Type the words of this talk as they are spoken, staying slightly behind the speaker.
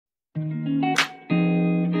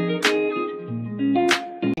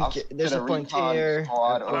There's a point here,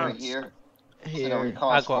 squad a over point here. here,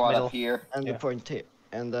 Recon squad up here. and the point here,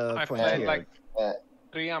 and the I point played here. like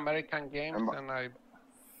 3 American games, and I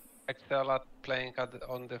excel at playing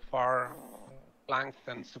on the far flanks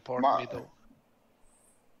and support middle.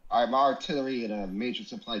 Alright, my artillery and a major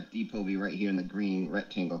supply depot will be right here in the green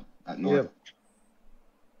rectangle at north. Yep.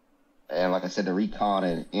 And like I said, the recon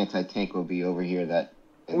and anti-tank will be over here.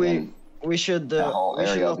 We should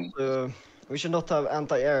not have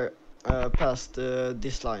anti-air past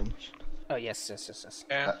this line. Oh yes.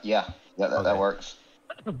 Yeah. That works.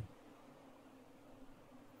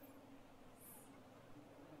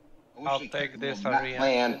 I'll take this area.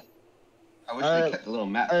 plan. I wish they kept a little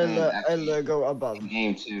map plan. I'll go above. In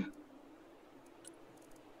game 2.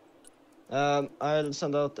 I'll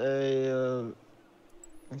send out a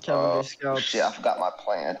cavalry scout. Shit, I forgot my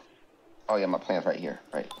plan. Oh yeah, my plan's right here.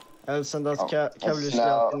 Right. I'll send out cavalry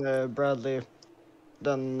scout in Bradley.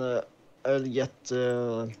 Then I'll get.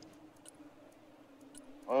 I'm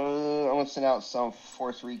gonna send out some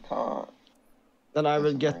force recon. Then I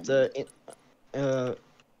will get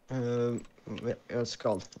what's it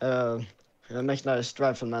called? Mechanized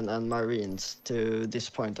riflemen and marines to this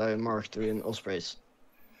point I marked in Ospreys.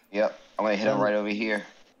 Yep, I'm gonna hit them right over here.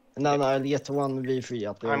 And then I'll get 1v3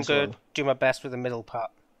 up there. I'm good. Do my best with the middle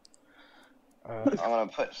part. I'm gonna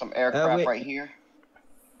put some aircraft right here.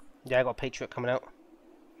 Yeah, I got Patriot coming out.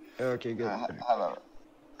 Okay, good. I have a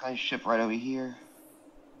nice ship right over here.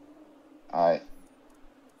 Alright.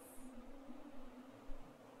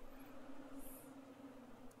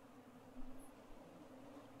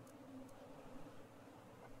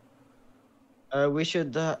 We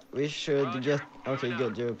should get. Okay,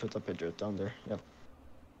 good. You put a Patriot down there. Yep.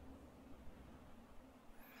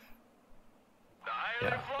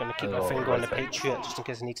 Yeah. Gonna keep my finger on the Patriot just in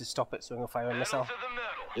case I need to stop it, so I'm gonna fire a missile.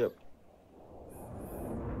 Yep.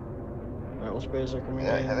 Alright, Ospreys are coming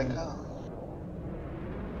in. Here they come.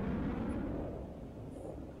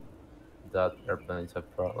 That airplane is a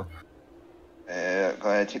problem. Go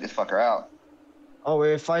ahead, take this fucker out. Oh,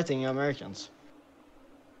 we're fighting Americans.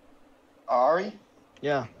 Are we?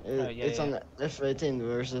 Yeah, it's an F-18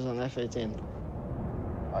 versus an F-18.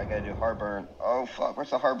 I gotta do heartburn. Oh fuck,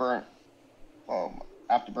 where's the heartburn? Oh,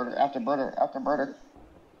 afterburner.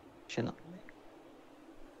 Tjena.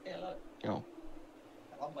 Ja. Ja.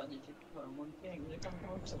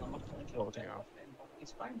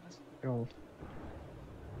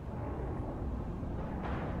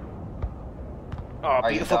 Oh,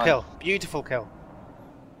 beautiful kill. Beautiful kill.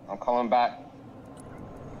 I'm calling back.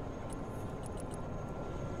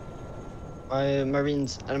 My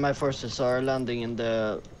marines and my forces are landing in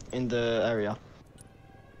the area.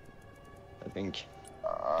 I think.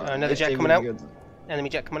 Another jet coming out. Enemy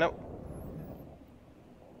jet coming out.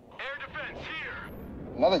 Air defense here.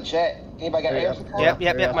 Another jet. Anybody got air support?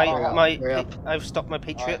 Yep. I've stopped my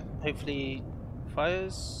Patriot. Hopefully,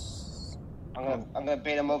 fires. I'm gonna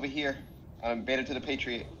bait him over here. I'm gonna bait him to the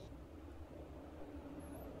Patriot.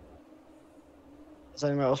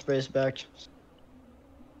 Sending my Ospreys back.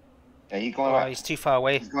 Yeah, he's going out. He's too far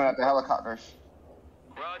away. He's going out the helicopters.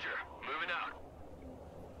 Roger. Moving out.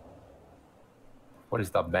 What is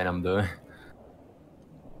that Venom doing?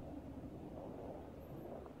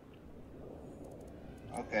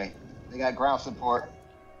 Okay, they got ground support.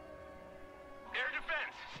 Air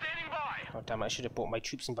defense, standing by. Oh damn it! I should have brought my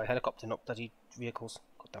troops in by helicopter, not bloody vehicles.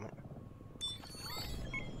 God damn it!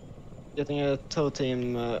 Getting a tow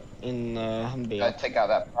team in Humvee. Gotta take out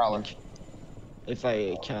that prowler. If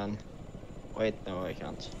I can. Wait, no, I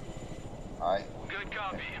can't. Alright. Good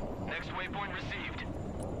copy. Next waypoint received.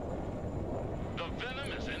 The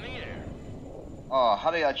Venom is in the air. Oh,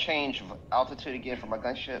 how do I change altitude again for my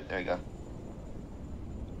gunship? There you go.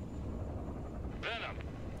 Venom.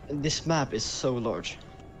 This map is so large.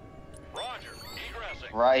 Roger.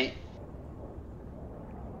 Egressing. Right.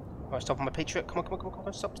 Oh, stop on my Patriot. Come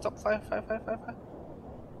on. Stop. Fire.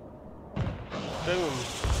 Boom.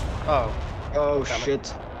 Oh. Oh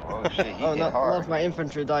shit. Oh shit, he oh, hit not hard. my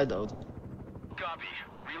infantry died though. Copy.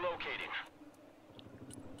 Relocating.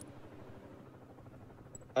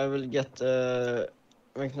 I will get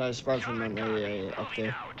mechanized riflemen up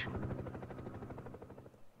there.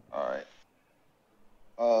 Alright.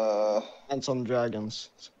 And some dragons.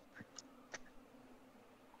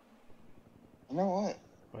 You know what?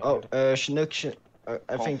 Oh, Chinook,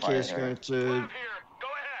 I think he's going to... Here. Go ahead.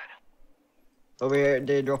 Over here,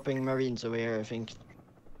 they're dropping marines over here, I think.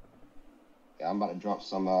 Yeah, I'm about to drop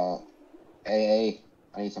some AA. I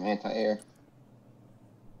need some anti-air.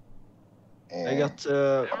 I got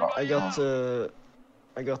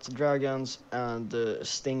I got the dragons and the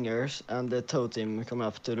stingers and the totem come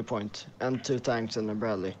up to the point, and 2 tanks and a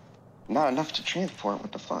Bradley. Not enough to transport.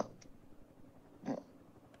 What the fuck?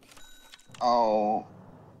 Oh,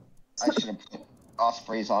 I should have put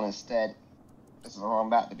Ospreys on instead. This is the wrong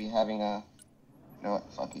map to be having a. You know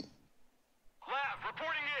what? Fuck it. Lab,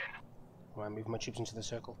 reporting in. Right, move my troops into the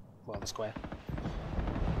circle. Well, the square.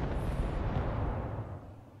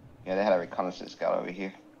 Yeah, they had a reconnaissance scout over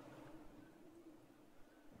here.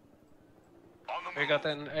 On the We got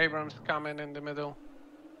an Abrams coming in the middle.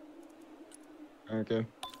 Okay.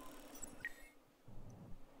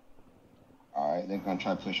 Alright, they're gonna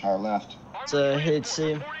try to push our left. It's a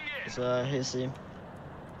HC. It's a HC.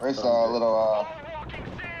 Where's the little,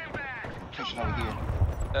 pushing over here?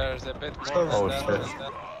 There's a bit So- more Oh, than shit.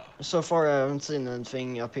 that. So far, I haven't seen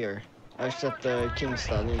anything up here. Except the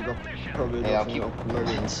Kingston. You got probably Yeah, I'll nothing keep- up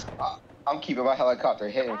Marines. I'm keeping my helicopter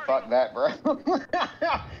hidden. Fuck that, bro.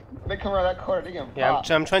 They come around that corner, they can Yeah,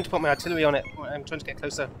 pop. I'm trying to put my artillery on it. I'm trying to get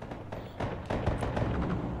closer.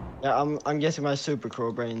 Yeah, I'm getting my super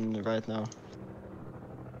crow brain right now.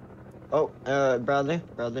 Oh, Bradley.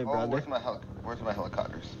 Oh, Bradley. where's my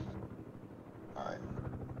helicopters? Alright.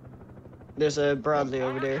 There's a Bradley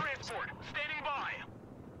over there. Transport, standing by.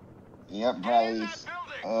 Yep, Bradley's.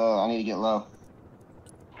 I need to get low.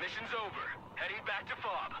 Mission's over. Heading back to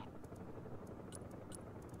FOB.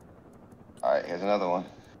 Alright, here's another one.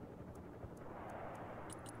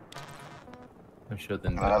 I'm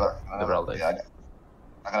shooting Another. the Bradley. Yeah,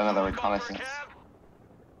 I got another reconnaissance.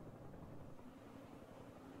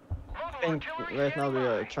 I think right now we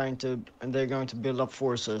are trying to, and they're going to build up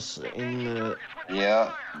forces in,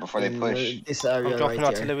 Yeah, before they in, push. this I'm area dropping right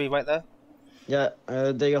here. artillery right there. Yeah,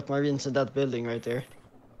 they got Marines in that building right there.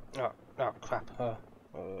 Oh crap.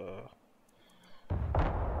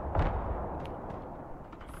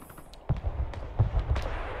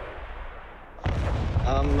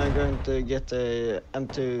 I'm going to get a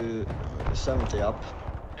M270 up.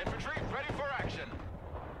 Infantry, ready for action.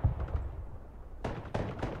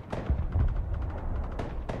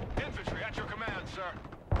 Infantry at your command, sir.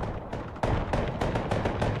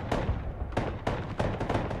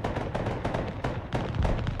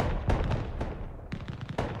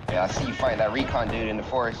 Yeah, I see you fighting that recon dude in the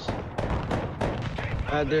forest.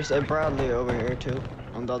 There's a Bradley over here too,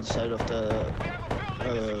 on the other side of the, We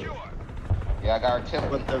have a building to secure. Yeah, I got artillery.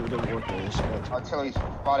 whatever the water is called. Artillery's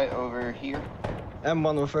spotted over here.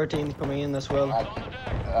 M113 coming in as well. I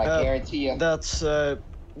Uh, guarantee you. That's,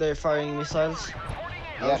 they're firing missiles.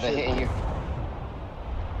 Yeah, shit. they're hitting you.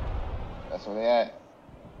 That's where they at.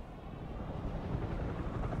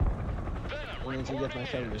 I need to get my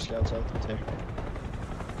cavalry scouts out there.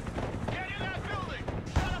 Get in that building.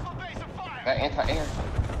 Set up a base of fire. That anti-air.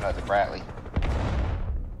 That's a Bradley.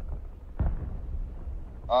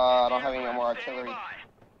 I don't have any more artillery.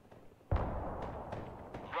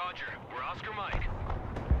 Roger, we're Oscar Mike.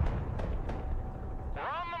 We're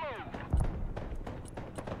on the move.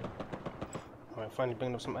 Alright, finally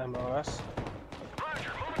bringing up some MRS.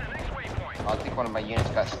 Roger, moving to next waypoint. I think one of my units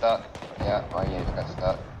got stuck. Yeah, my units got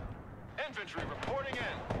stuck. Infantry reporting in.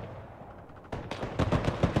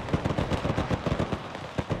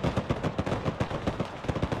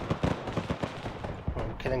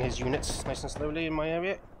 I'm killing his units nice and slowly in my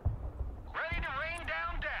area. Ready to rain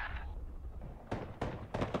down death.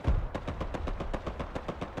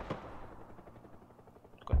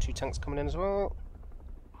 Got 2 tanks coming in as well.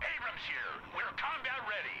 Abrams here. We're combat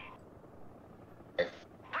ready.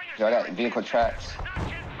 Bring So I us got vehicle tracks. not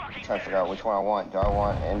get fucking Trying to figure out which one I want. Do I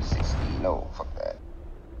want M60? No, fuck that.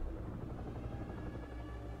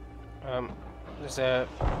 There's a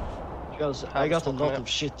Because I got a still lot coming of up.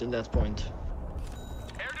 shit in that point.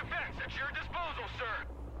 air defense at your disposal,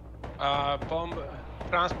 sir. Bomb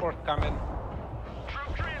transport coming.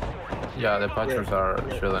 Troop transport. Yeah, the Patrons are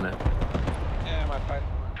shooting it. Yeah, my fight.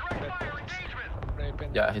 Direct fire engagement. Raping.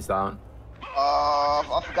 Yeah, he's down.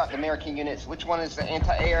 I forgot the American units. Which one is the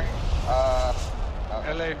anti-air?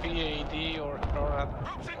 LAVAD or NORAD.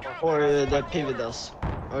 Groups in combat. Or the Pividas.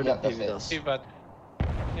 Or the Yeah, that's it. Pividas. Pivot.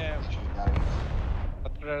 Yeah,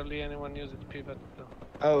 but rarely anyone uses pivot. So.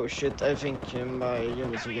 Oh shit, I think my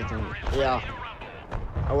units are getting... Yeah.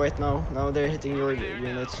 Oh wait, no. No, they're hitting your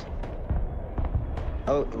units.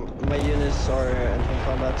 Oh, my units are entering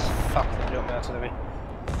combat. fuck. They blew up my artillery.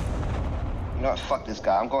 You know what? Fuck this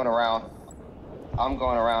guy. I'm going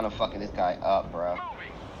around and fucking this guy up, bro.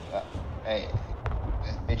 Hey,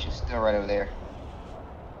 this bitch is still right over there.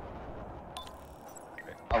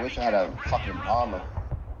 I wish I had a fucking bomber.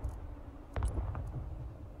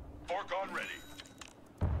 Fork on ready.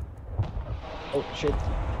 Oh shit.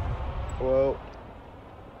 Whoa.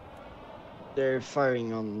 They're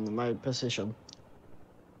firing on my position.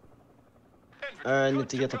 I need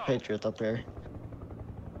to get a Patriot up here.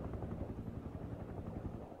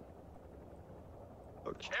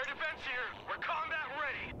 Okay. Air defense here. We're combat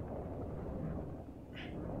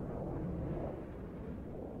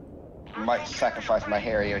ready. Might sacrifice my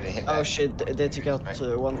Harrier to hit that. Oh shit, they took out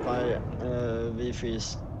one of my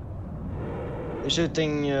V3s. They're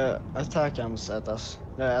shooting attack arms at us,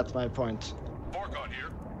 at my point. Morgon here.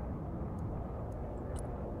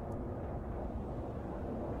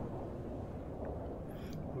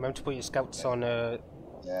 Remember to put your scouts on.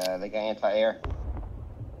 Yeah, they got anti-air.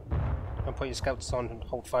 And put your scouts on and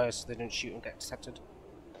hold fire so they don't shoot and get detected.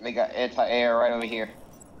 They got anti-air right over here.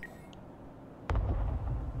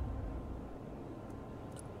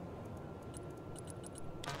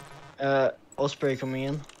 Osprey coming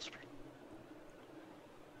in.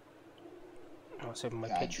 I'll save my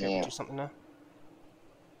God Patriot damn. or do something now.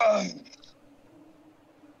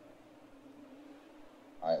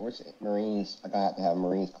 Alright, where's the Marines? I gotta have to have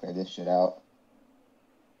Marines clear this shit out.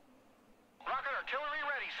 Rocket artillery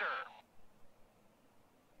ready, sir.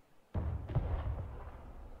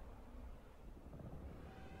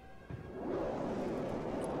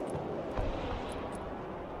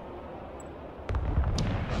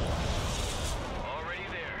 Already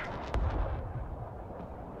there.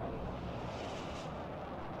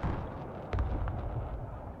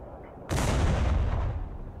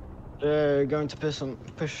 They're going to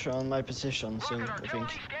push on my position soon, Rocket I think.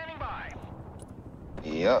 artillery standing by.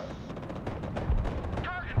 Yep.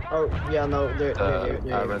 Target Oh, marked. yeah, no, they're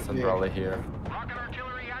Irons and Raleigh here. Rocket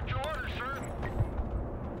artillery at your order, sir.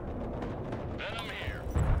 Venom here.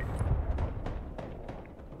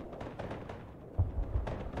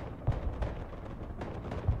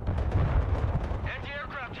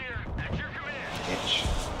 Anti-aircraft here. At your command. Bitch.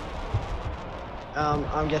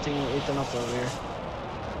 I'm getting eaten up over here.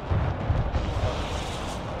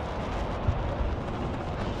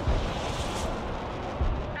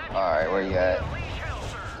 Alright, where you at? Unleash hell,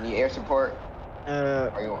 sir. Need air support? Uh,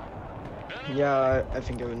 Are you? yeah, I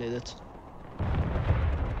think I will need it.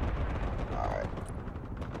 Alright.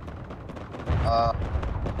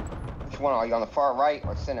 Which one? Are you on the far right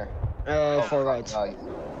or center? Far right. Far left,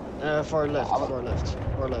 I'm- far left,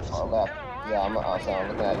 far left. Far left. Yeah, I'm looking at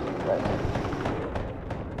you right now.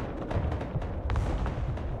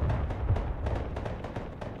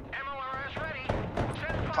 MLRS ready. Send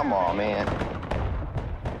fire. Come on, man.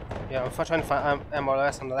 Yeah, I'm trying to find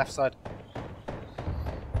MLRS on the left side.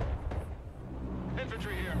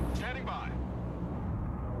 Infantry here. Standing by.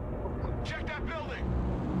 Check that building.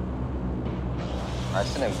 Alright,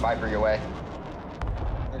 send a Viper your way.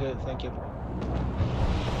 Okay, thank you.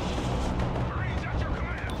 Marines at your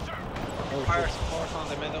command, sir. Oh, Fire shit. support on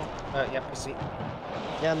the middle. Yep, I see.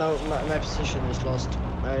 Yeah, no, my position is lost.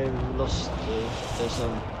 I lost the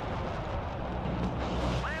zone.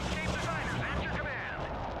 Landscape designers at your command.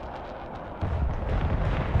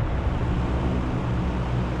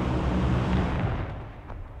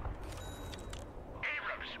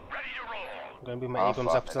 Abrams ready to roll. I'm going to move my Oh, Abrams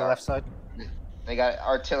fuck, up to the I got- left side. They got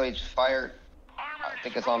artillery fired. Armored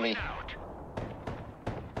think it's on me. rolling out.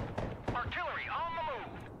 Artillery on the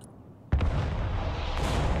move.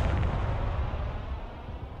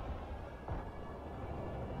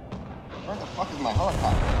 Where the fuck is my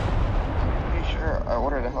helicopter? Pretty sure I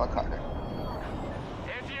ordered a helicopter.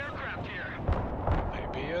 Anti-aircraft here.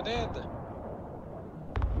 Maybe you did.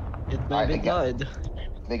 It I maybe think died.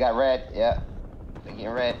 They got red, yeah. They getting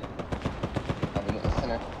red. I'll be getting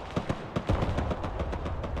center.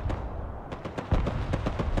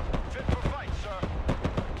 Fit for fight, sir.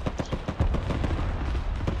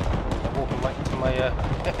 I'm walking right into my.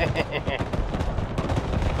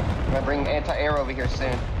 I'm gonna bring anti-air over here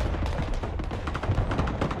soon.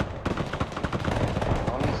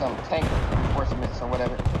 I'll need some tank reinforcements or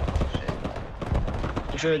whatever.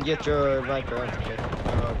 Shit. You should get your Viper out of here. Oh,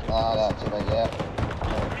 okay. That's it, yeah.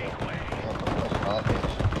 All that bitch.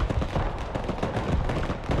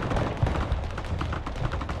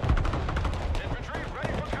 Infantry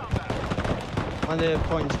ready for combat. On the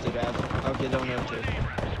points to that. Okay, don't have to. Abrams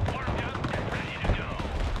armed up and ready to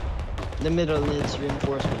go. The middle needs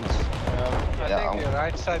reinforcements. I Yeah, think I'm- the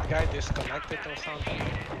right side guy disconnected or something.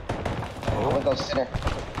 I'm gonna go center. So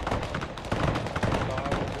I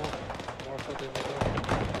will move more to the middle.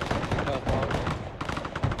 Help out.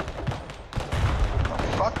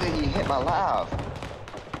 The fuck did he hit my lav?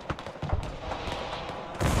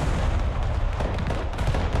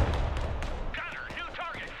 Gunner, new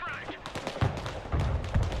target front.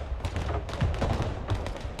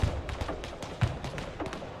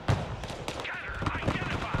 Gunner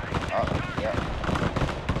identified. Oh, yeah.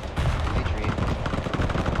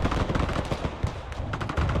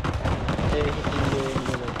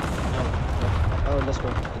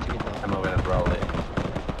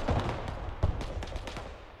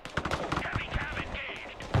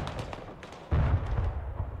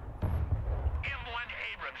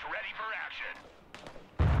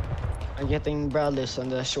 I'm getting Bradleys on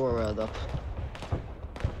the shore right up.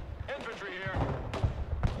 Infantry here.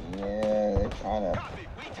 Yeah, they're trying to Copy.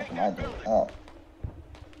 We fuck take my that dude building. up.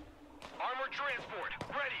 Armored transport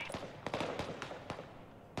ready.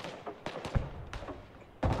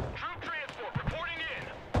 Troop transport reporting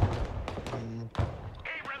in.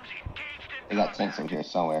 Abrams engaged in They got tanks in here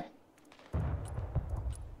somewhere.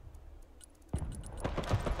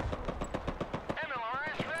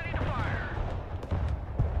 MLRS ready to fire.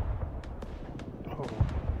 Oh.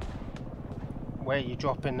 Where are you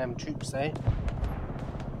dropping them troops, eh?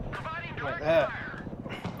 Providing Right direct there. fire.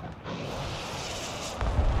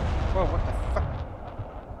 Whoa, what the fuck?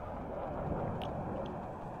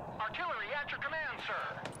 Artillery at your command,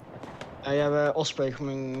 sir. I have a Osprey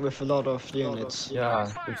coming with a lot of units. Yeah,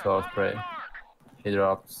 we saw spray. He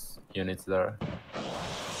drops units there.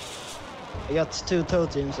 I got 2 tow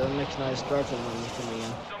teams and mechanized riflemen coming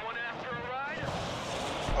in. Someone after a ride?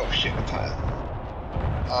 Oh shit, I'm tired.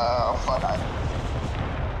 Oh fuck.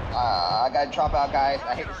 I gotta drop out, guys.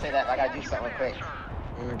 I hate to say that, but I gotta do something real quick.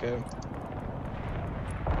 Okay.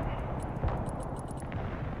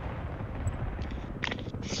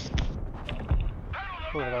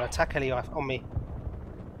 Oh, they're gonna attack heli on me.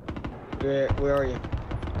 Where are you?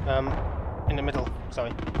 In the middle,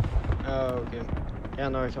 sorry. Oh, okay. Yeah,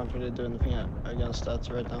 no, I can't really do anything against that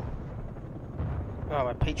right now. Oh,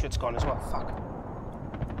 my Patriot's gone as well, fuck.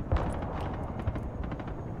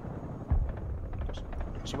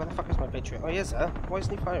 Actually, where the fuck is my Patriot? Oh, he is there. Why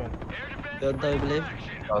isn't he firing? Dead, I believe.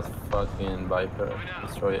 That fucking Viper.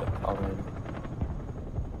 Destroy it. I mean,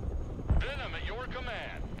 Venom at your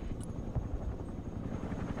command.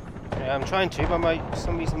 Yeah, I'm trying to, but for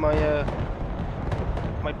some reason my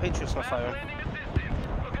Patriot's not firing. Landing assistance.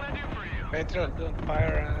 What can I do for you? Patriot, don't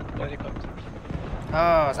fire at helicopters.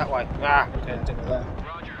 Oh, is that why? Ah, okay, I didn't know that.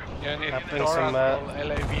 Roger. You need I'll to bring throw some, out all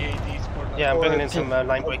LAVADs for that. Yeah, I'm Or bringing in pick- some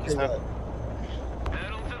line breakers now. Pedal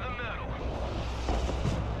to the metal.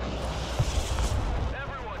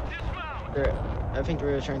 Everyone, dismount. I think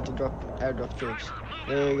we're trying to airdrop troops.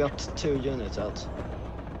 They got 2 units out.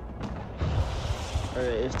 Or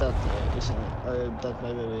if that isn't, that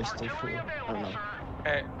maybe is still full. I don't know.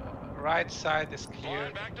 Okay, right side is clear.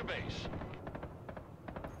 Flying back to base.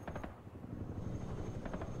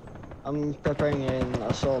 I'm preparing an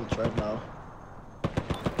assault right now.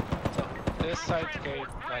 So this side's gate,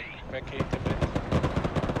 like, vacate a bit.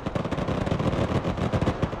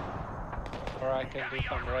 Or I can do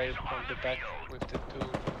some raid from the back with the 2.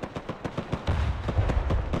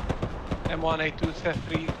 M1A2 set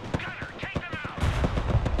 3. Gunner, take them out.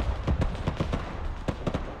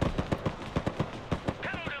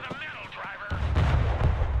 Pedal to the metal, driver.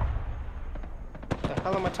 What the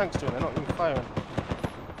hell are my tanks doing? They're not even firing.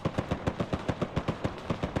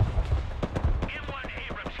 M1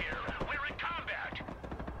 Abrams here. We're in combat.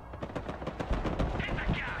 Hit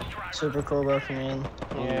the gas, driver. Super Cobra coming in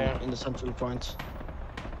Yeah. in the central point.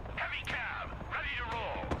 Heavy cab, ready to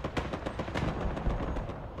roll.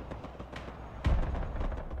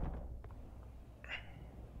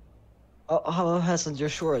 How hasn't your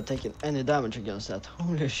shore taken any damage against that?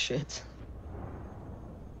 Holy shit.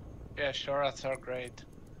 Yeah, sure, that's are great.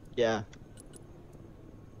 Yeah.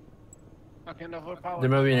 Okay, no power. they're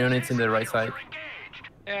moving units in the right side. Engaged.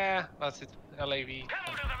 Yeah, that's it. LAV.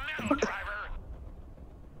 Pedal to the metal, driver.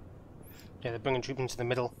 Yeah, they're bringing troops into the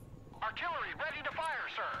middle. Artillery ready to fire,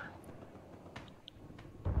 sir.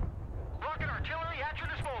 Rocket artillery at your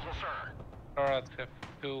disposal, sir. Sure, at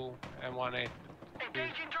 2 M1A.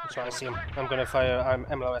 Engaging target. So I see him. Direct I'm gonna fire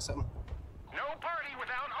MLOS at him. No party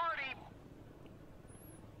without Artie.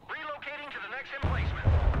 Relocating to the next emplacement.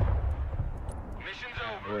 Mission's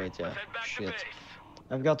over. Wait, yeah. Let's head back to Shit. base.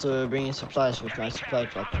 I've got to bring in supplies with my supply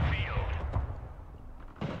Captured truck. on the field.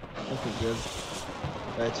 That would be good.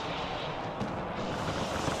 Right.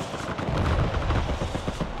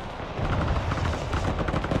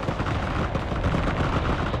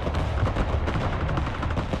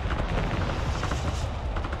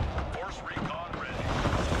 Force recon ready.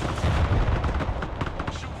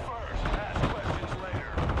 Shoot first, ask questions later.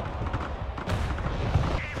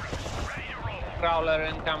 Abrams, ready to roll. Prowler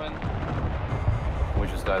incoming. We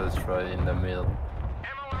just got destroyed in the middle.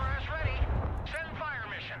 MLRS ready. Send fire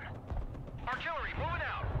mission. Artillery moving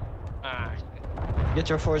out. Ah, Get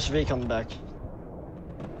your force recon back.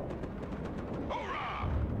 Hoorah!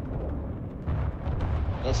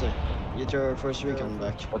 That's it. Get your force recon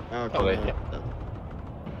back. Okay. Okay, no, yeah. dead.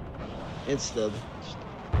 It's dead.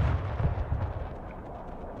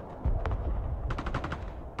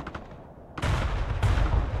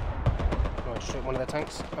 Oh, shoot one of the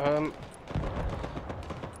tanks.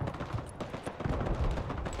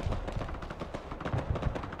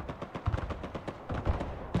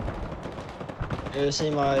 You see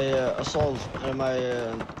my assault,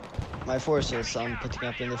 my forces I'm putting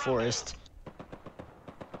up in the forest.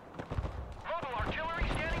 Mobile artillery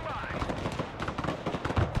standing by.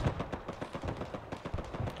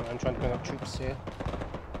 I'm trying to bring up troops here.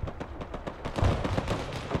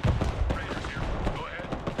 Raiders here. Go ahead.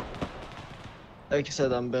 Like I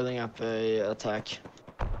said, I'm building up a attack.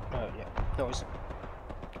 Oh yeah, no worries.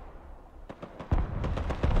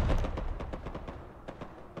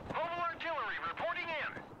 Mobile artillery reporting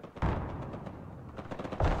in.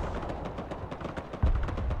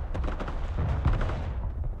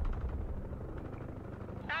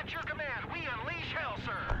 At your command, we unleash hell,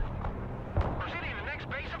 sir. Proceeding to the next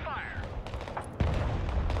base of fire.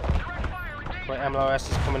 Direct fire engagement. Right, MLRS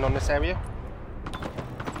is coming on this area.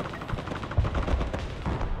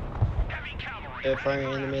 Heavy cavalry. They're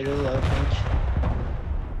firing in the middle, I think.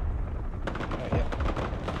 Oh yeah.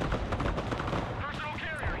 Personal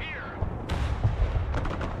carrier here.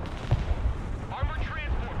 Armored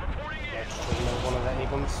transport reporting Yeah, in. just taking out one of the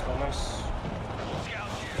Abrams, almost.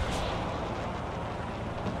 Scout here.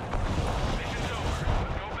 Mission's over.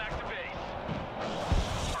 Let's go back to base.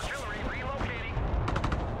 Artillery relocating.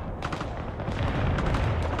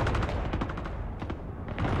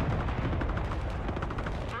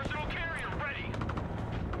 Personal carrier ready.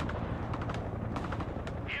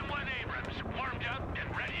 M1 Abrams warmed up and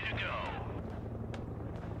ready to go.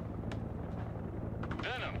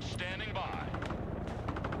 Venom standing by.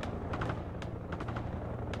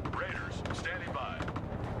 Raiders standing by.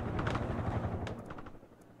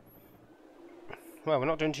 Well, we're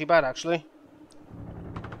not doing too bad actually.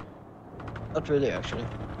 Not really, actually.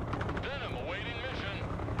 Venom awaiting mission.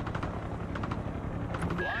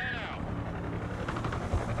 Flying out.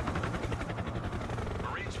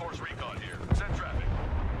 Marines Force Recon here. Send traffic.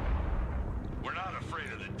 We're not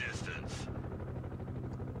afraid of the distance.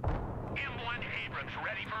 M1 Abrams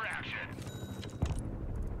ready for action.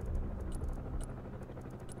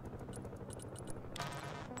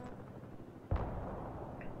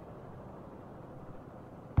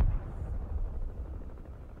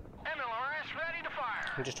 MLRS ready to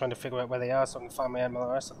fire. I'm just trying to figure out where they are so I can find my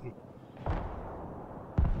MLRS at them.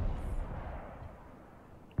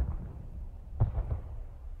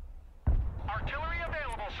 Artillery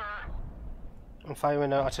available, sir. I'm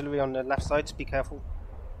firing artillery on the left side, so be careful.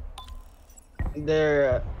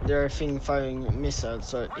 They're firing missiles,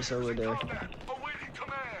 so it's over there. Combat. Awaiting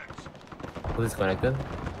commands. Who's disconnected?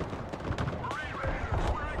 Marine Raiders,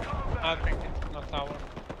 we're in combat. I think it's not our.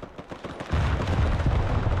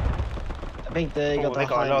 I think they Oh, got they a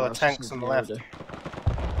got a lot of HIMARS tanks on the left. They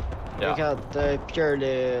Yeah, got purely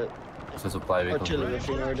it's a supply vehicle. artillery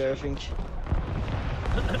thing over there, I think.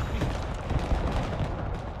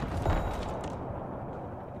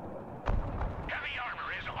 Heavy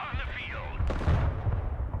armor is on the field.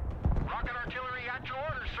 Rocket artillery at your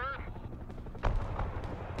orders, sir.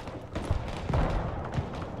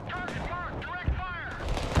 Target marked, direct fire.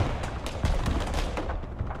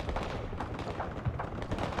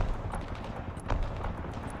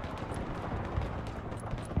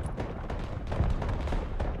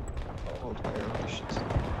 Oh, fire, shit.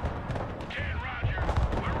 10 Roger,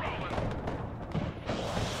 we're rolling.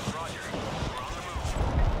 Roger, we're on the move.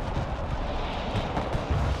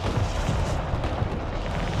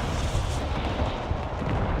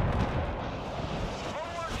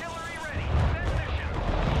 Mobile artillery ready. Send mission.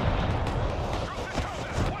 Troops in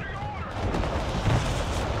combat. What are your orders?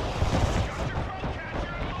 Got your front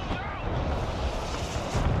catcher and move out.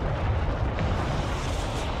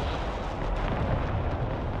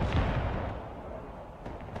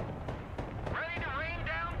 Ready to rain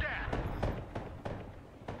down death.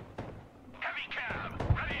 Heavy cab,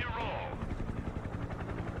 ready to roll.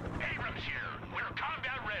 Abrams here. We're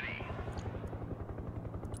combat ready.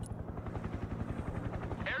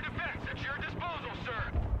 Air defense at your disposal, sir.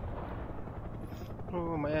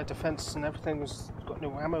 Oh, my air defense and everything's got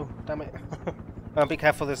no ammo, damn it. Be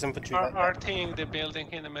careful, there's infantry back there. RTing the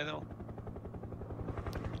building in the middle.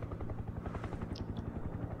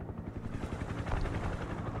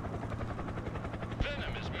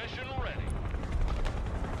 Venom is mission ready.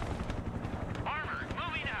 Armor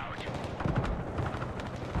moving out.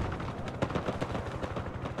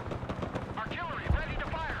 Artillery ready to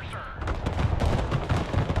fire, sir.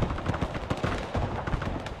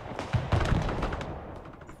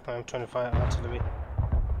 I'm trying to fire artillery.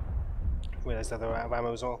 Realize that they're out of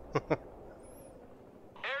ammo as well.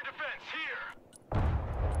 Air defense here.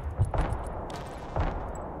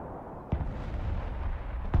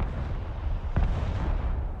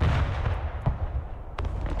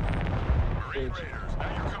 Marine Raiders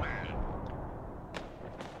at your command.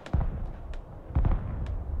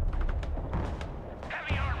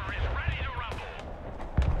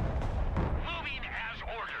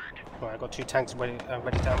 Right, I got 2 tanks ready to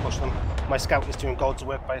ambush them. My scout is doing God's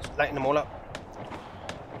work by lighting them all up.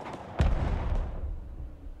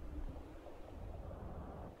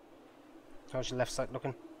 How's your left side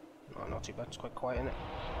looking? Oh, not too bad. It's quite quiet, isn't it?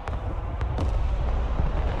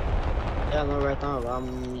 Yeah, no, right now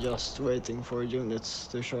I'm just waiting for units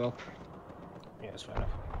to show up. Yeah, that's fair enough.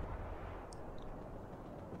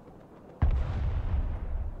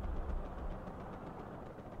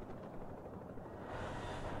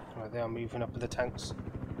 Right, they are moving up with the tanks.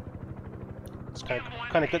 It's kind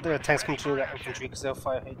of good that the tanks come through that infantry because they'll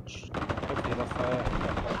fire H. Hopefully they'll fire.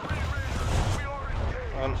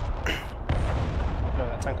 Blow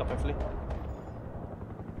that tank up, hopefully.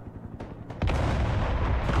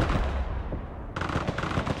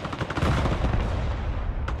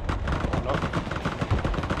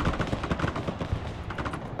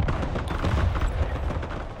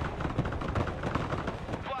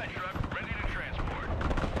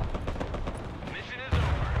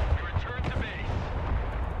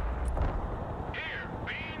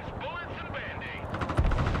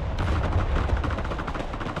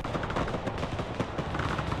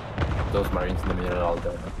 Those Marines in the middle are all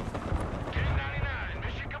dead. 1099,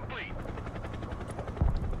 mission complete.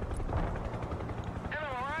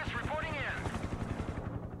 MLRS reporting in.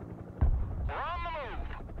 We're on the move.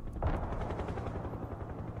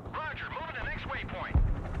 Roger, moving to next waypoint.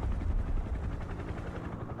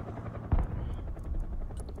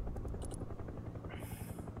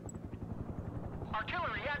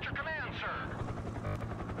 Artillery at your command, sir.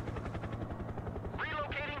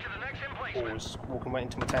 Relocating to the next emplacement. Always walking right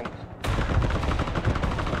into my tank.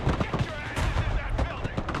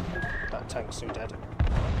 That tank's so dead.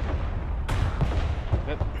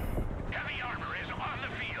 Yep. Heavy armor is on the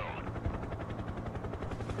field.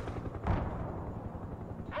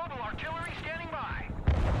 Mobile artillery standing by.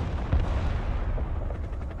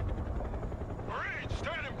 Marines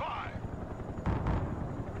standing by.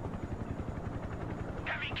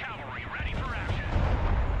 Heavy cavalry ready for action.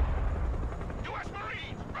 U.S.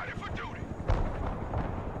 Marines ready for duty.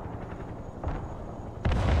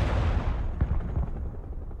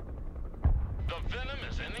 The venom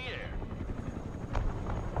is in the air.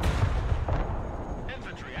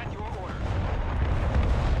 Infantry at your order.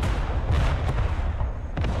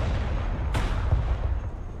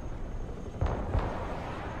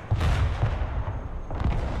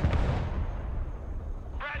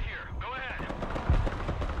 Brad here, go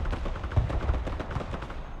ahead.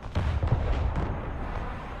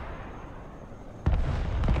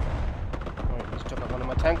 Right, just took out one of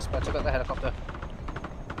my tanks, but I took out the helicopter.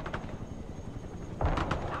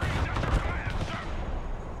 Marines at your command, sir.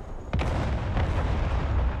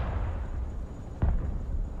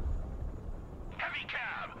 Heavy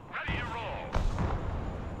cab, ready to roll.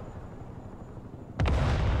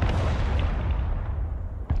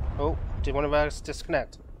 Oh, did one of us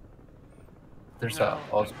disconnect? There's No.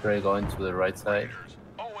 a Osprey going to the right side.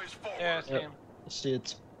 Always forward. Yeah, I see Yep. him. See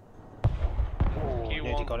it. Oh, He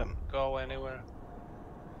nearly won't got him. go anywhere.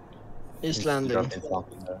 He's landing. dropping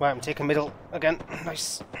something there. Right, I'm taking middle again.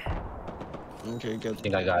 Nice. Okay, I good.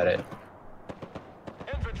 think I got it.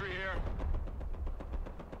 Infantry here.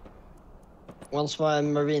 Once my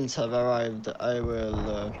Marines have arrived, I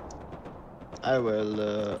will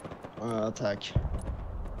attack.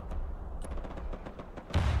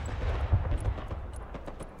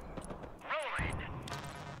 Rolling.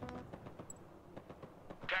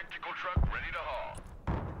 Tactical truck ready to haul.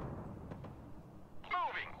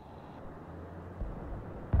 Moving.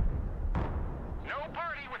 No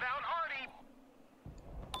party without Artie.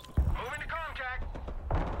 Moving to contact.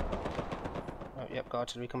 Oh, yep, got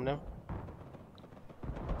artillery coming now.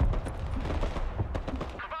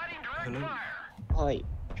 Providing direct Hello? fire. Hi. You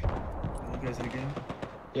guys in the game?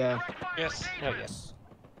 Yeah. Direct fire Yes. Oh, engagement. yes.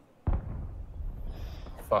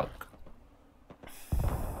 Fuck.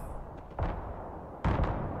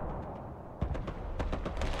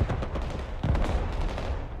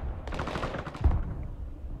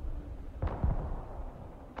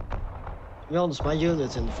 To be honest, my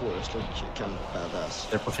units in the forest look kind of badass.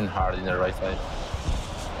 They're pushing hard in the right side.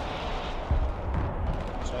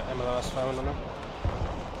 So MLRS firing on them.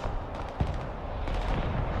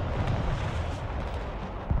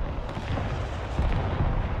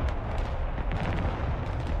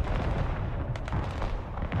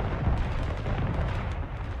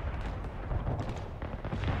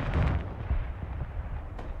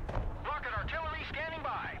 Rocket artillery standing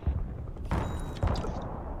by.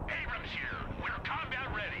 Abrams here. We're combat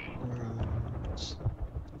ready.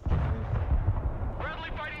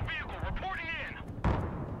 Bradley fighting vehicle reporting in.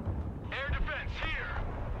 Air defense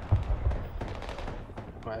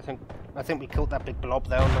Right, I think we killed that big blob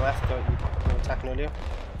there on the left that we were attacking earlier.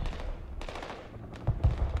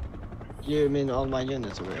 You mean all my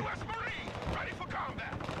units away? US Marine, ready for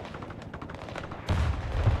combat.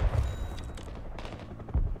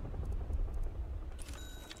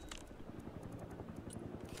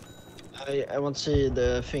 I want to see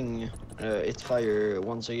the thing, it fire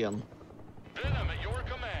once again. Venom at your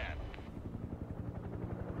command.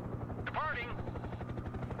 Departing.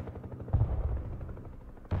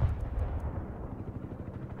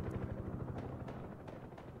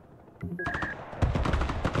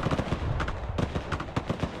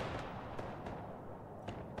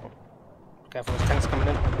 Careful, there's tanks coming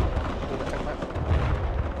in. Pull the tank back.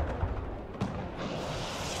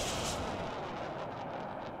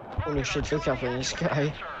 Holy shit, look up in the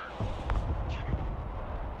sky.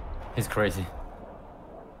 He's crazy.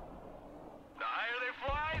 The higher they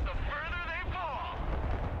fly, the further they fall.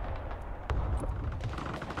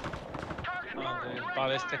 Target marked. The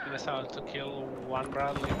ballistic missile to kill one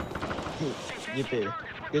Bradley. Yippee.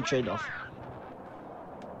 Good trade-off.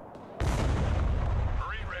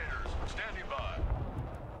 Marine Raiders, standing by.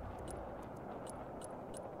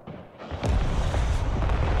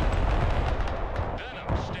 Venom,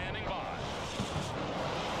 standing by.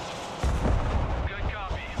 Good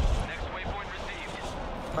copy. Next waypoint received.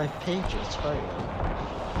 My pages fire.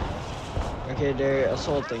 Okay, they're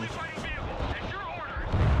assaulting. Fighting vehicle, at your orders.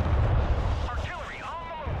 Artillery on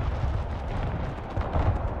the move.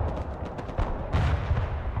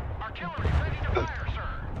 Artillery ready to fire,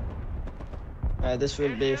 sir. This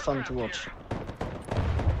will be fun to watch.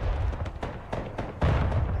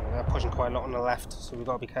 They're pushing quite a lot on the left, so we've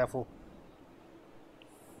got to be careful.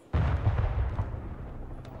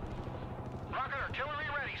 Rocket artillery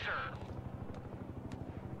ready, sir.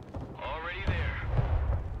 Already there.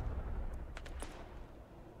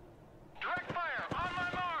 Direct fire on my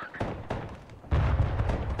mark.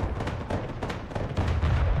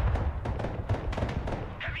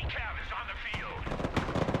 Heavy cav is on the field.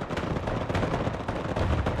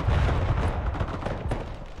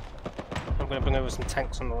 I'm going to bring over some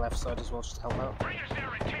tanks on the left side as well, just to help out. Bring us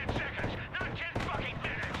there in 10 seconds, not 10 fucking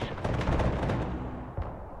minutes.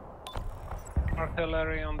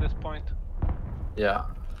 Artillery on this point. Yeah,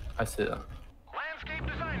 I see them. Landscape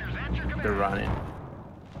designers at your command. They're running.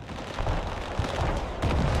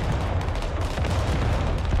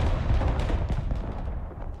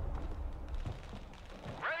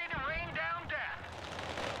 Ready to rain down death.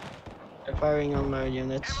 They're firing on my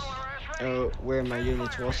units. MLRS ready. Where my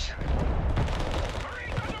unit was.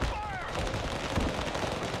 Marines under fire.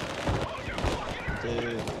 Hold your fucking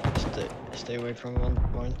ass. Stay away from one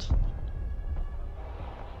point.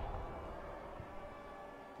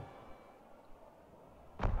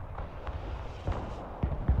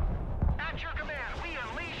 At your command, we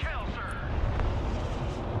unleash hell, sir.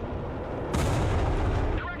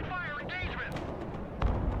 Direct fire engagement.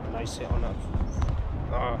 Nice hit on that.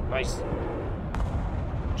 Oh, nice.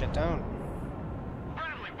 Jet down.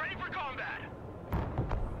 Bradley, ready for combat.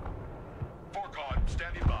 Forcon,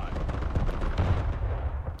 standing by.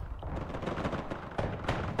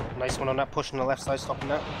 Nice one on that push on the left side, stopping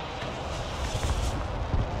that.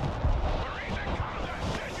 Marines at combat,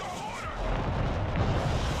 at your order.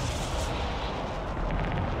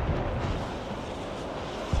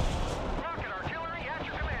 Rocket artillery at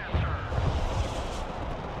your command, sir.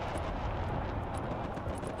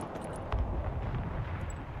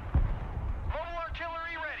 Mobile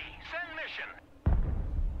artillery ready. Send mission.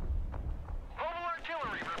 Mobile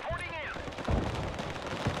artillery reporting in.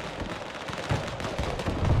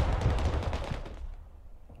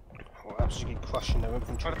 Oh, absolutely crushing their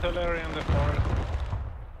infantry. Artillery on the forest.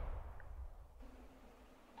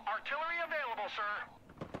 Artillery available, sir.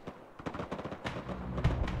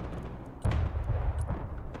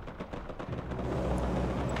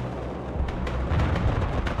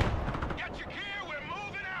 Get your gear, we're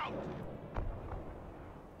moving out.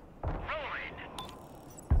 Rolling.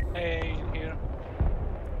 Hey, here.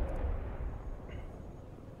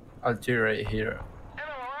 Artillery here.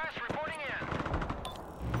 MLRS reporting in.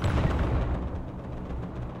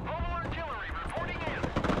 Mobile artillery reporting in.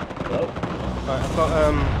 Right,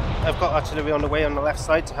 I've got artillery on the way on the left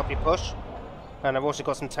side to help you push, and I've also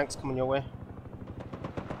got some tanks coming your way.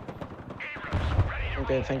 Abrams, ready to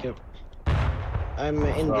Okay, thank you. I'm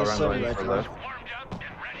in So this I'm zone going right for now. that. warmed up and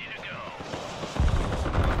ready to go.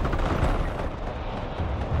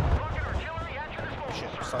 Rocket artillery at your disposal,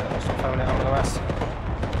 Shit, sir. sorry, I'm still firing it on the rest.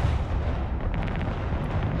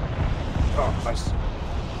 Oh, nice.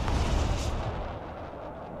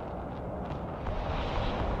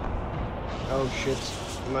 Oh shit.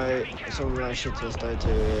 some of my shit just died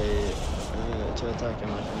to attack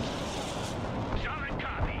him, I think. Solid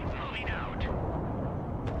copy. Moving out.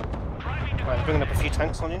 Driving to Right, I'm bringing up a few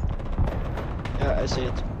tanks on you. Yeah, I see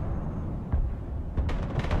it.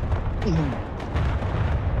 M1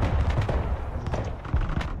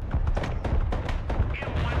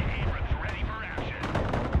 Abrams ready for action.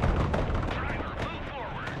 Driver, move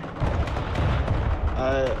forward. I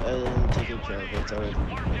didn't take care of it, I think.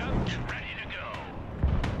 Ready to go.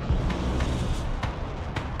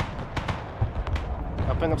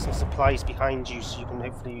 I'll bring up some supplies behind you so you can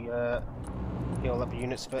hopefully heal up your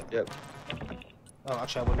units a bit. Yep. Oh,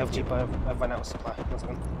 actually, I wouldn't have to, but I've run out of supply. 1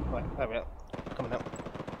 second. Right, there we are. Coming out.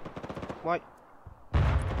 Right.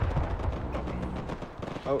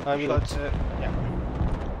 Oh, You got yeah.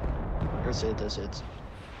 That's it, that's it.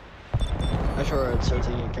 I'm sure it's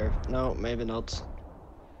taking care of. No, maybe not.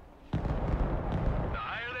 The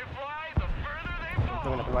higher they fly, the further they fall.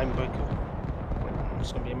 Bringing up a line breaker.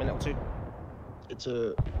 It's gonna be a minute or two. It's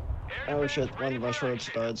a... Oh shit, one of my shorts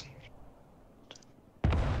died.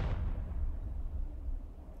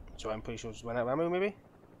 So I'm pretty sure just went out of ammo, maybe?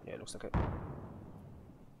 Yeah, it looks like it.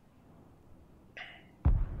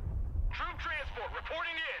 Troop transport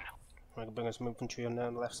reporting in. I can bring us some infantry on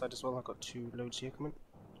the left side as well. I've got 2 loads here coming.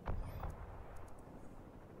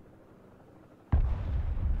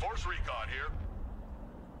 Force recon here.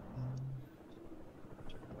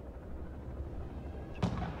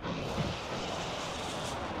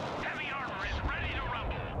 Heavy armor is ready to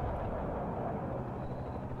rumble.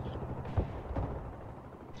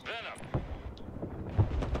 Venom.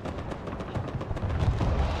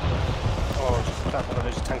 Oh, just crap, I've got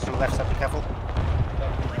loads of tanks on the left side, be careful.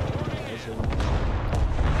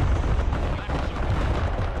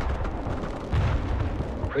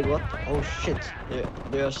 Wait, what? Oh shit, they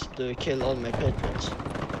just killed all my patriots.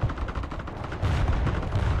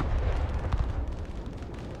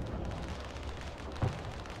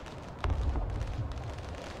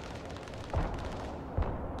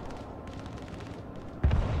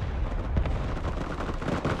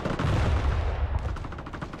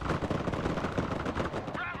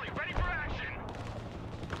 Bradley, ready for action.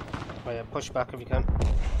 Oh yeah, push back if you can.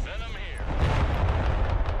 Venom here.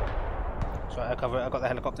 So I cover it, I've got the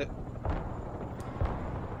helicopter.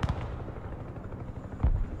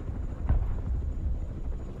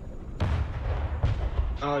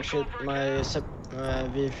 Oh shit, my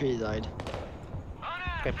V3 died.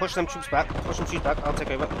 Okay, push them troops back, I'll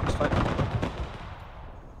take over, it's fine.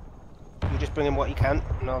 You just bring in what you can,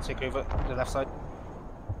 and I'll take over the left side.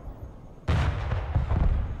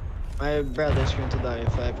 My brother's going to die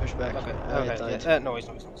if I push back. Okay, It okay, died. yeah. No, he's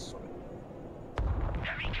not. Sorry.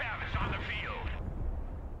 Heavy cav is on the field.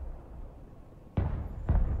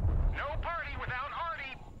 No party without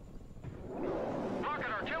Artie. Rocket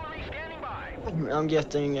artillery standing by. I'm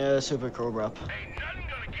getting Super Cobra up. Ain't nothing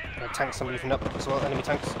gonna get Tanks are moving up as well, enemy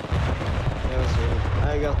tanks. Yeah, we'll see.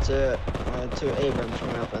 I got 2 Abrams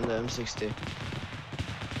coming up and the M60.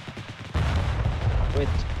 Wait,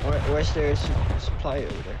 where's their supply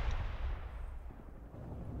over there?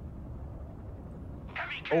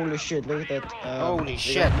 Holy shit, look at that. Holy they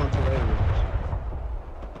shit. got multiple Abrams.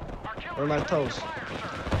 artillery. Where are my toes? Fire,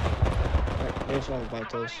 sir. There's one of my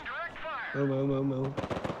toes. Direct fire. Move.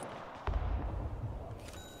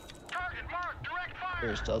 Target marked. Direct fire.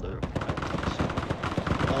 Where's the other?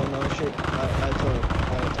 Oh no, shit. I told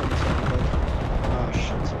myself. Oh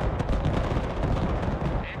shit.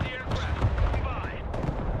 Anti-aircraft moving by.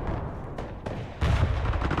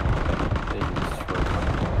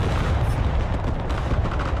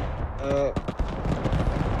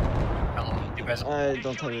 You guys I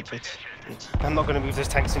don't have it yet. I'm not going to move those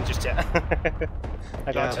tanks in just yet.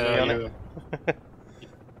 I got to be on it.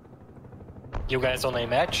 You guys on a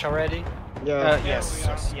match already? Yeah. Yes, we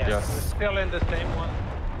are. yes. Yes. We're still in the same one.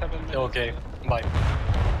 7 minutes. Okay, bye.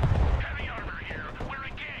 Heavy armor here. We're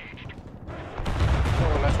engaged.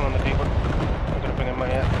 Oh, nice one on the paper. I'm going to bring in my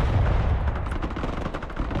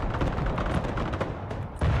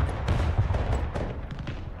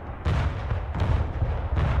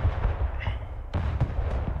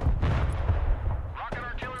Rocket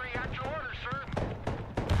artillery at your orders, sir.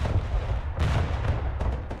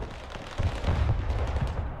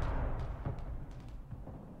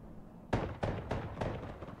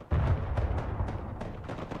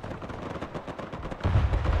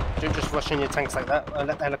 Don't just rush in your tanks like that.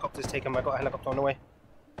 Let the helicopters take them. I got a helicopter on the way.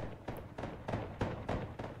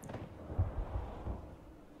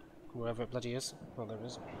 Wherever it bloody is. Oh, there it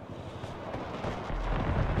is.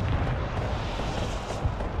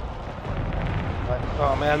 Right.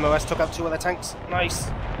 Oh man, MOS took out 2 of their tanks. Nice.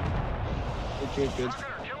 Good. Roger.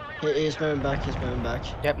 He's moving back. He's moving back.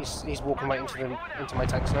 Yep, he's walking right into my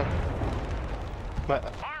tanks now. Right,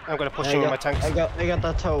 I'm gonna push him with my tanks. I got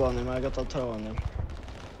that toe on him. I got that toe on him.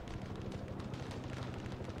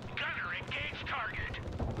 Gunner, engage target.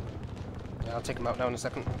 Yeah, I'll take him out now in a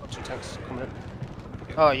second. Got 2 tanks coming in.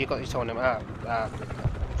 Oh, you got your toe on him.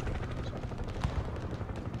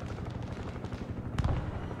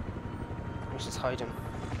 Where's this hiding?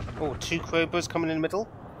 Oh, 2 Crowbars coming in the middle.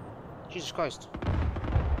 Jesus Christ.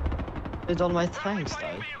 It's on my tanks,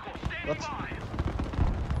 though. What?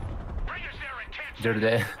 They're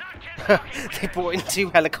there. They brought in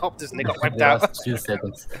 2 helicopters and they got wiped The out. last 2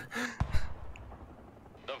 seconds.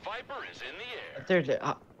 The Viper is in the air. Thirdly,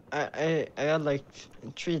 I had like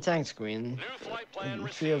 3 tanks going. New flight plan And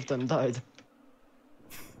 3 received. of them died.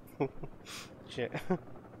 Shit.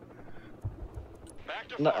 Back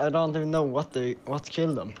to No, fire. I don't even know what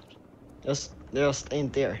killed them. They just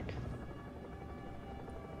ain't there.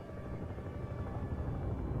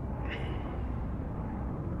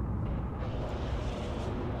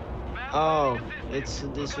 Oh, it's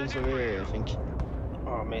these ones over here, I think.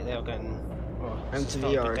 Oh mate, they are getting. Oh, it's MTVRs.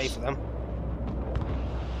 not a good day for them.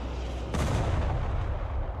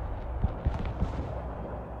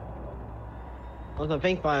 Well, I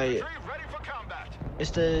think my Ready for combat.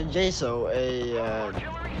 is the JSO a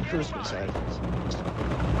cruise missile.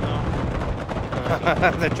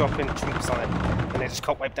 They're dropping troops on it, and they just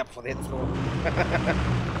got wiped out before they hit the floor.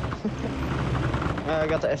 I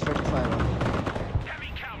got the F-35 one.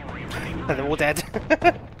 Heavy cavalry ready. And they're all dead.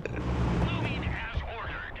 Moving as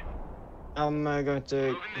ordered. I'm going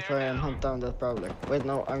to try and hunt down that Prowler. Wait,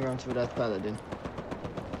 no, I'm going to that Paladin.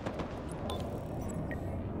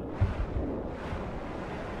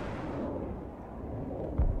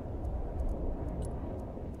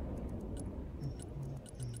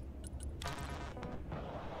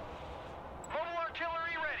 Mobile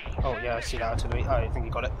artillery ready. Oh yeah, I see that artillery. Oh, I think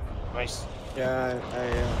you got it. Nice. Yeah, I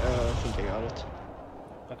think I got it.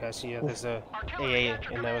 Okay, I see there's a AA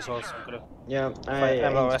in there as well, so I'm gonna... Yeah, Fight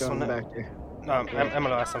I MLRS ain't on going it? back there. No,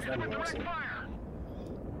 MLRS on MLRS.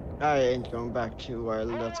 I ain't going back to while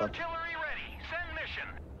Mobile that's up. artillery ready. Send mission.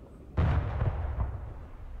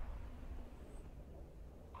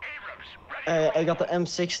 Abrams ready. I got the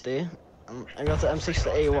M60. I got the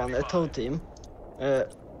M60A1, a tow team, a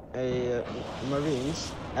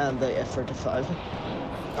Marines, and the F-35.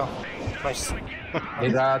 Oh, nice. They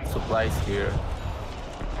got supplies here.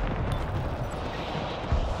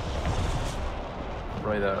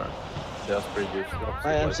 Right there. That's pretty good.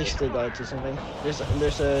 My M60 died to something.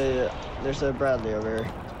 There's a Bradley over here.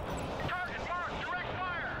 Target marked.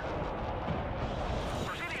 Direct fire.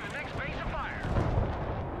 Proceeding to the next base of fire.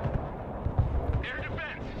 Air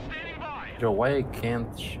defense. Standing by. Yo, why I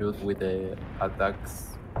can't shoot with the attacks?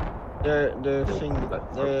 The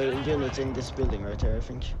units in this building right here, I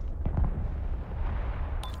think.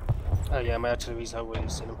 Oh yeah, my artillery's out where you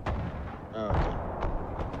see them. Oh, okay.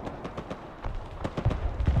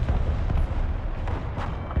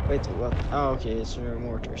 Wait, what? Oh, okay, it's your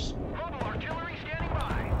mortars. Mobile artillery standing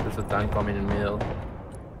by. There's a tank coming in the middle.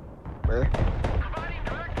 Where? Providing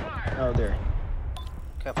direct fire. Oh, there.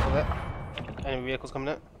 Careful with that. Enemy vehicles coming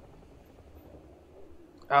out.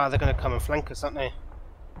 Ah, they're gonna come and flank us, aren't they?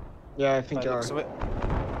 Yeah, I think By you the are. looks of it.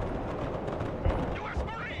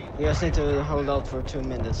 You guys need to hold out for 2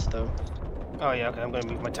 minutes, though. Oh yeah, okay, I'm gonna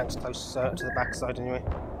move my tanks close to the back side anyway.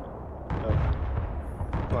 Oh.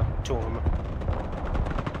 Well, 2 of them.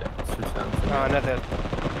 Yeah, switch tanks. Oh, no,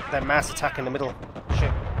 they're mass attack in the middle.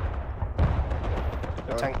 Shit.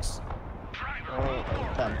 The Oh. tanks. Oh,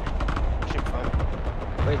 damn. Shit, fine.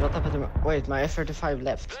 Wait, what happened to my... Wait, my F-35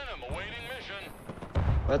 left. Venom awaiting mission.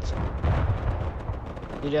 What?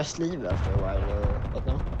 You just leave after a while, or what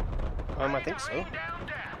now? I think so. Down,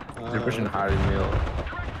 down. They're pushing hard in the middle. Direct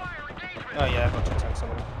fire engagement. Oh yeah, I've got 2 tanks on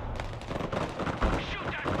them.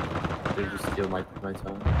 Shoot down. They just killed my tank.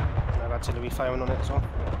 I've artillery firing on it as well.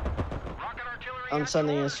 Rocket artillery. I'm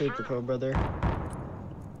sending a Super Pro, brother.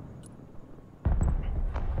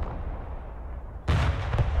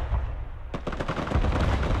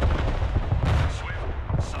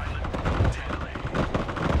 Swift, silent, deadly.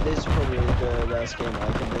 This is probably the last game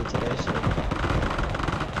I can do today, so...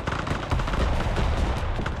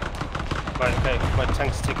 Right, okay, my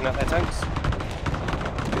tanks taking out their tanks.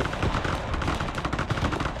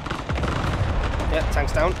 Yeah,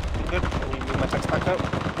 tanks down. Good. Let me move my tanks back out.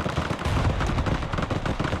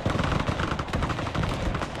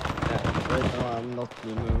 Yeah, right now I'm not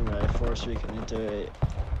moving my force weaken into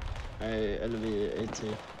a LV-AT.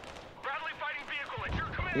 Bradley fighting vehicle at your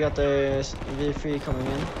command. We got the V3 coming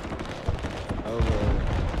in. Over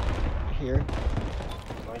here.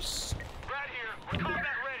 Nice. Right here. We're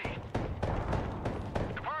combat ready.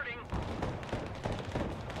 Departing.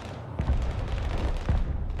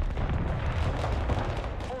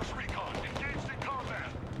 Force recon engaged in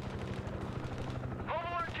combat.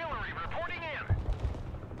 Mobile artillery reporting in.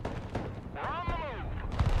 We're on the move.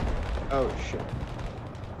 Oh shit.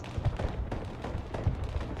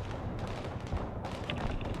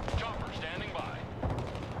 Chopper standing by.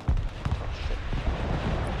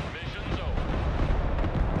 Mission's over.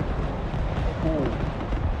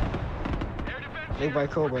 Air defense Big by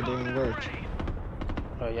units Cobra are doing combat work. ready.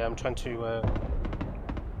 Oh yeah, I'm trying to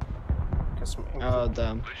get some. Oh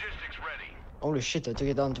damn. Logistics ready. Holy shit, I took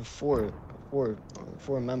it down to four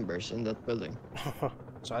members in that building.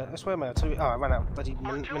 So that's where my artillery. Oh, I ran out of bloody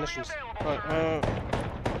Artillery munitions. available, Right,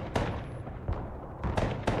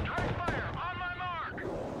 Direct fire on my mark.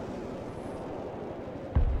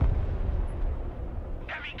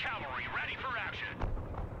 Heavy cavalry ready for action.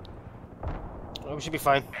 well, we should be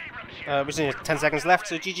fine. Abrams We've only 10 seconds left,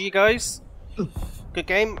 so GG guys. Good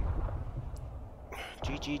game.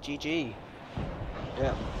 GG.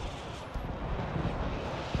 Yeah.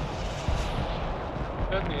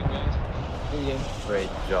 Good game, guys. Good game. Great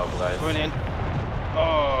job, guys. Brilliant.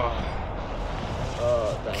 Oh,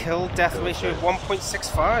 Oh damn. kill death ratio of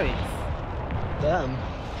 1.65. Damn.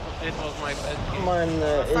 It was my best I'm game. on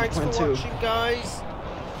Thanks for 8.2. watching, guys.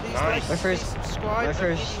 Please Nice. like, My first- please subscribe. my I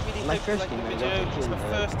first- really my hope you first like game the I got video. to It's my kill,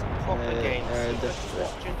 first proper game.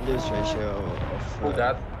 the lose ratio of Who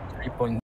that? 3.